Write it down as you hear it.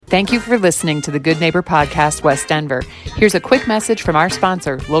Thank you for listening to the Good Neighbor Podcast, West Denver. Here's a quick message from our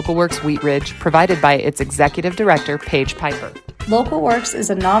sponsor, Local Works Wheat Ridge, provided by its Executive Director, Paige Piper. Local Works is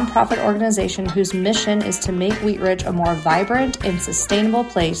a nonprofit organization whose mission is to make Wheat Ridge a more vibrant and sustainable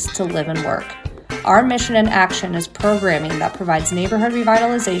place to live and work. Our mission and action is programming that provides neighborhood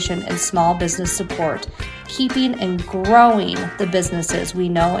revitalization and small business support, keeping and growing the businesses we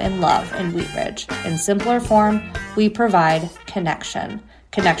know and love in Wheat Ridge. In simpler form, we provide connection.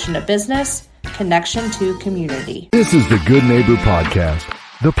 Connection to business, connection to community. This is the Good Neighbor Podcast,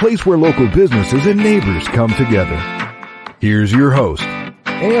 the place where local businesses and neighbors come together. Here's your host,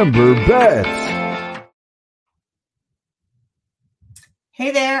 Amber Betts.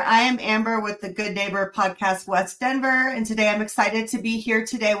 Hey there, I am Amber with the Good Neighbor Podcast, West Denver, and today I'm excited to be here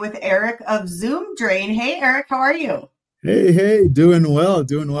today with Eric of Zoom Drain. Hey, Eric, how are you? Hey, doing well.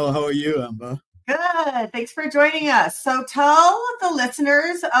 How are you, Amber? Good. Thanks for joining us. So tell the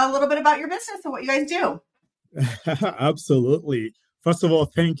listeners a little bit about your business and what you guys do. Absolutely. First of all,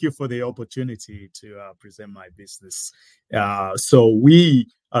 thank you for the opportunity to present my business. So we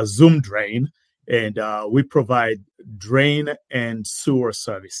are Zoom Drain, and we provide drain and sewer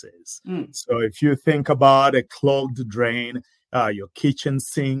services. So if you think about a clogged drain, your kitchen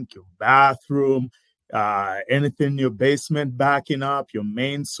sink, your bathroom, anything in your basement backing up, your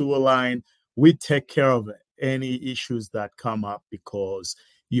main sewer line, we take care of any issues that come up because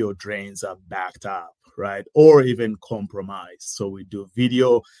your drains are backed up, right? Or even compromised. So we do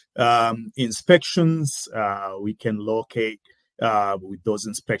video inspections. We can locate with those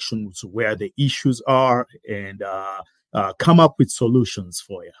inspections where the issues are and come up with solutions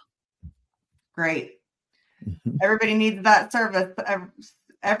for you. Great. Mm-hmm. Everybody needs that service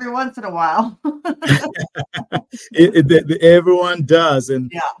every once in a while. Everyone does.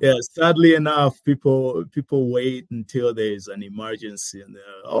 And sadly enough, people wait until there's an emergency and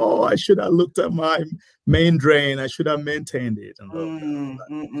I should have looked at my main drain. I should have maintained it.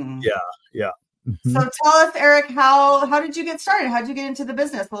 And Yeah. Mm-hmm. So tell us, Eric, how did you get started? How did you get into the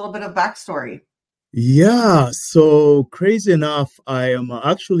business? A little bit of backstory. Yeah, so crazy enough, I am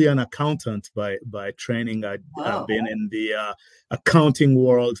actually an accountant by training. I've been in the accounting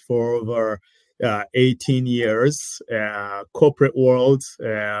world for over 18 years, corporate world,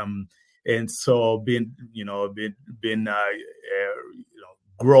 and so been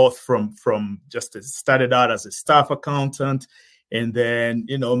growth from just started out as a staff accountant, and then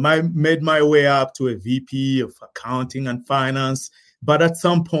made my way up to a VP of accounting and finance. But at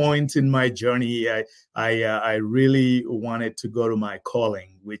some point in my journey, I really wanted to go to my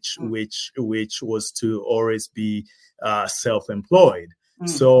calling, which was to always be self-employed.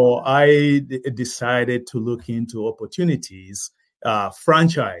 So I decided to look into opportunities,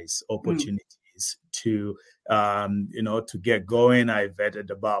 franchise opportunities to get going. I vetted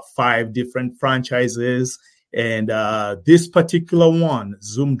about 5 different franchises. And this particular one,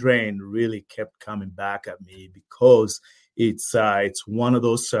 Zoom Drain, really kept coming back at me because it's one of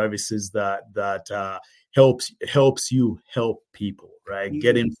those services that helps you help people, right?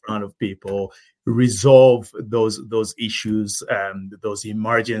 Get in front of people, resolve those issues and those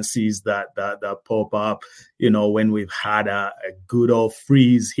emergencies that pop up. When we've had a good old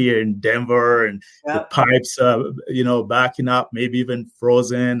freeze here in Denver and the pipes backing up, maybe even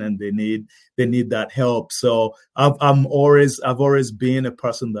frozen, and they need that help. So I've always been a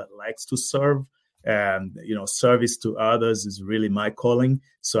person that likes to serve. Service to others is really my calling.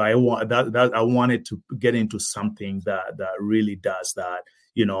 So I wanted to get into something that really does that,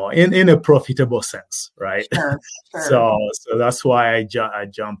 in a profitable sense, right? Sure. So that's why I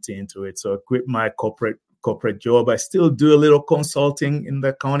jumped into it. So I quit my corporate job. I still do a little consulting in the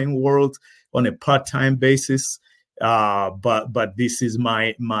accounting world on a part-time basis. But this is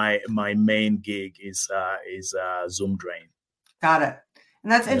my main gig is Zoom Drain. Got it.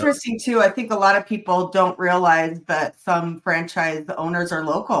 And that's interesting, too. I think a lot of people don't realize that some franchise owners are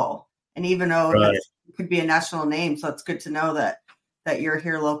local. And even though it could be a national name, so it's good to know that you're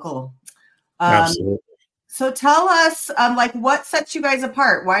here local. Absolutely. So tell us, what sets you guys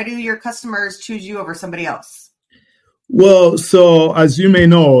apart? Why do your customers choose you over somebody else? Well, so as you may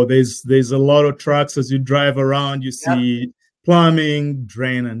know, there's a lot of trucks as you drive around. You see plumbing,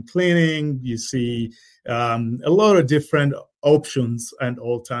 drain and cleaning. You see a lot of different options and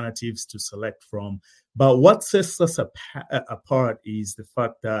alternatives to select from. But what sets us apart is the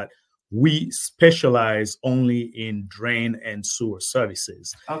fact that we specialize only in drain and sewer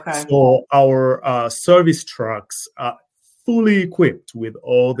services. Okay. So our service trucks are fully equipped with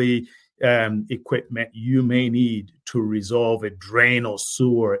all the equipment you may need to resolve a drain or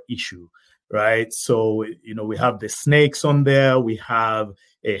sewer issue. Right. So, we have the snakes on there. We have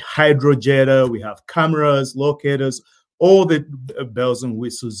a hydrojetter, we have cameras, locators, all the bells and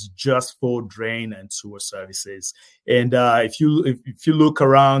whistles just for drain and sewer services. And if you look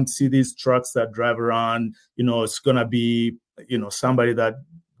around, see these trucks that drive around, it's gonna be somebody that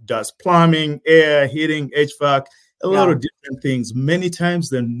does plumbing, air, heating, HVAC, a lot of different things. Many times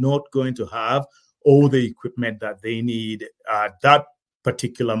they're not going to have all the equipment that they need at that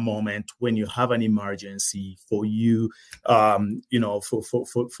particular moment when you have an emergency for you, for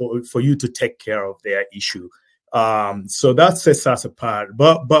you to take care of their issue. So that sets us apart.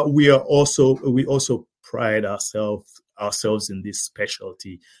 But we also pride ourselves in this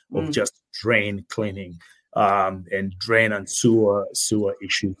specialty of just drain cleaning, and drain and sewer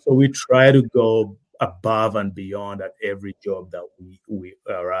issues. So we try to go above and beyond at every job that we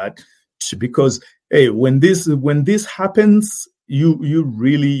are at, because hey, when this happens, you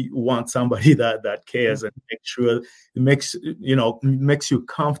really want somebody that cares and makes you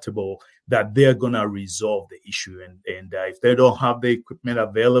comfortable that they're gonna resolve the issue. And if they don't have the equipment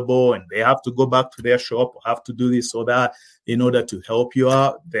available and they have to go back to their shop or have to do this or that in order to help you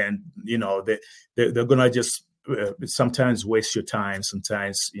out, then they're gonna just sometimes waste your time.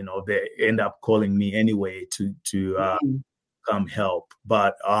 Sometimes they end up calling me anyway to come help.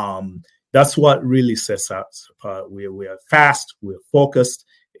 But that's what really sets us apart. We are fast, we're focused,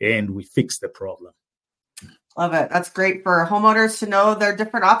 and we fix the problem. Love it. That's great for homeowners to know there are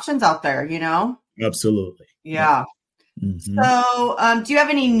different options out there, Absolutely. Yeah. Mm-hmm. So do you have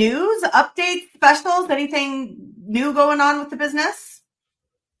any news, updates, specials, anything new going on with the business?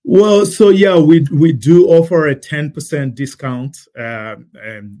 Well, so yeah, we do offer a 10% discount,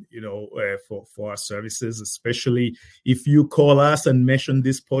 for our services, especially if you call us and mention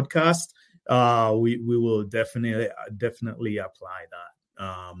this podcast. We will definitely apply that.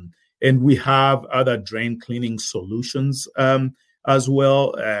 And we have other drain cleaning solutions as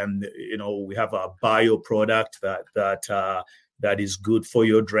well. And we have a bio product that is good for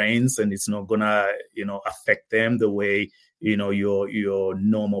your drains, and it's not gonna affect them the way your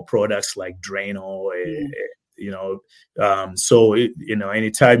normal products like Drano. So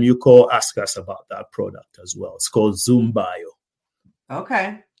anytime you call, ask us about that product as well. It's called Zoom Bio.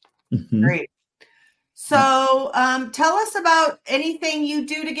 Okay. Mm-hmm. Great. So tell us about anything you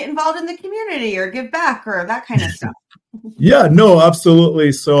do to get involved in the community or give back or that kind of stuff. Yeah, no,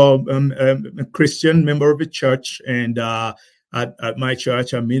 absolutely. So I'm a Christian member of a church, and at my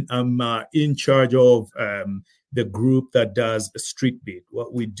church, I'm in charge of the group that does a street beat.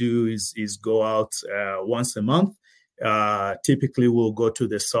 What we do is go out once a month. Typically, we'll go to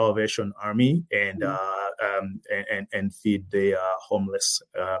the Salvation Army and feed the homeless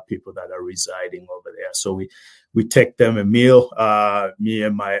people that are residing over there. So we take them a meal. Me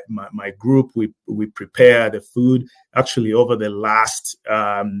and my group, we prepare the food. Actually, over the last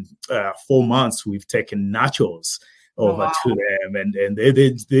 4 months, we've taken nachos over to them, and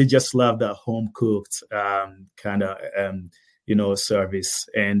they just love that home cooked kind of service.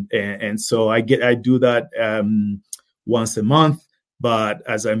 And so I do that once a month. But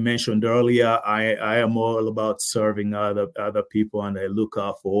as I mentioned earlier, I am all about serving other people, and I look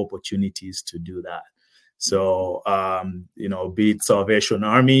out for opportunities to do that. So, be it Salvation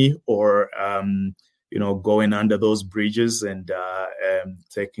Army or, going under those bridges and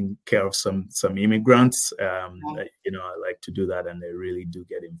taking care of some immigrants. I like to do that, and I really do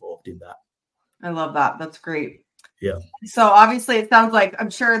get involved in that. I love that. That's great. Yeah. So obviously it sounds like,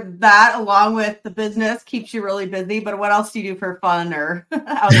 I'm sure that along with the business keeps you really busy, but what else do you do for fun or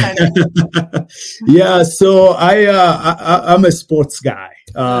outside of Yeah. So I'm a sports guy.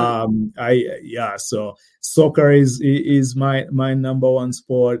 So soccer is my number one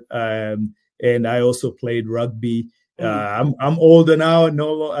sport. And I also played rugby. I'm older now. I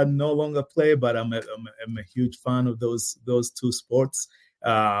no longer play, but I'm a huge fan of those two sports.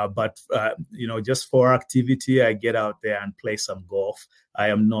 But just for activity, I get out there and play some golf. I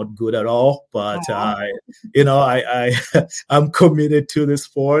am not good at all, but I'm committed to the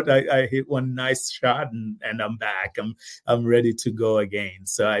sport. I hit one nice shot and I'm back. I'm ready to go again.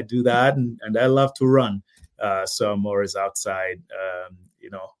 So I do that, and I love to run. So I'm always outside,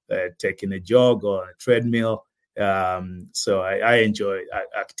 taking a jog or a treadmill. So I enjoy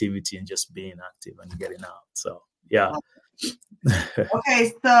activity and just being active and getting out. So yeah.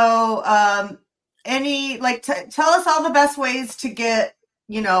 Okay, so tell us all the best ways to get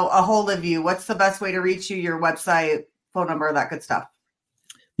a hold of you. What's the best way to reach you? Your website, phone number, that good stuff.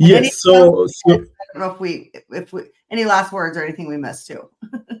 Yes. So I don't know if we any last words or anything we missed too.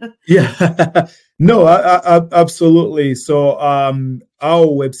 Yeah. No, absolutely. So our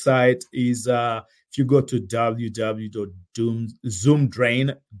website is if you go to www.baliruno,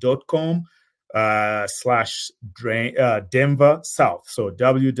 zoomdrain.com /Denver South. So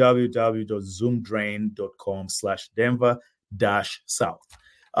www.zoomdrain.com/Denver-South.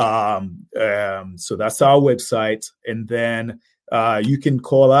 So that's our website. And then you can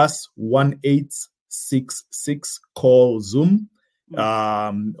call us 1-866-CALL-ZOOM.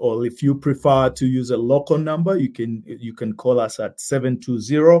 Or if you prefer to use a local number, you can call us at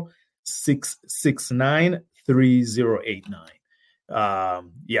 720-669-3089. But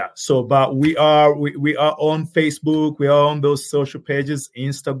we are on Facebook, we are on those social pages,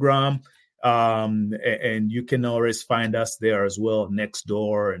 Instagram, and you can always find us there as well,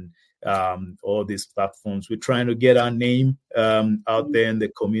 Nextdoor and all these platforms. We're trying to get our name out there in the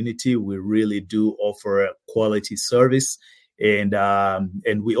community. We really do offer a quality service, and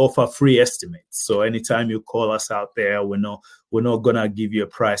we offer free estimates. So anytime you call us out there, we're not gonna give you a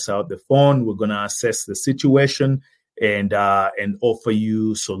price out the phone. We're gonna assess the situation and offer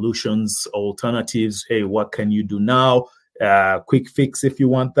you solutions, alternatives. Hey, what can you do now? Quick fix if you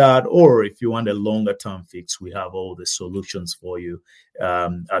want that, or if you want a longer term fix, we have all the solutions for you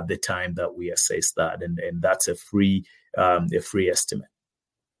at the time that we assess that, and that's a free estimate.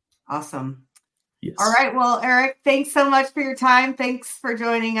 Awesome. Yes. All right. Well, Eric, thanks so much for your time. Thanks for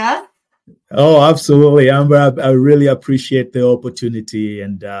joining us. Oh, absolutely, Amber. I really appreciate the opportunity,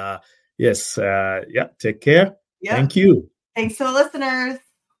 and take care. Yep. Thank you. Thanks to the listeners.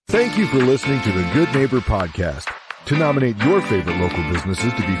 Thank you for listening to the Good Neighbor Podcast. To nominate your favorite local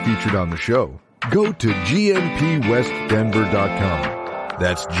businesses to be featured on the show, go to gnpwestdenver.com.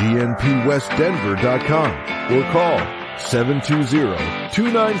 That's gnpwestdenver.com or call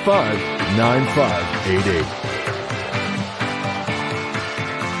 720-295-9588.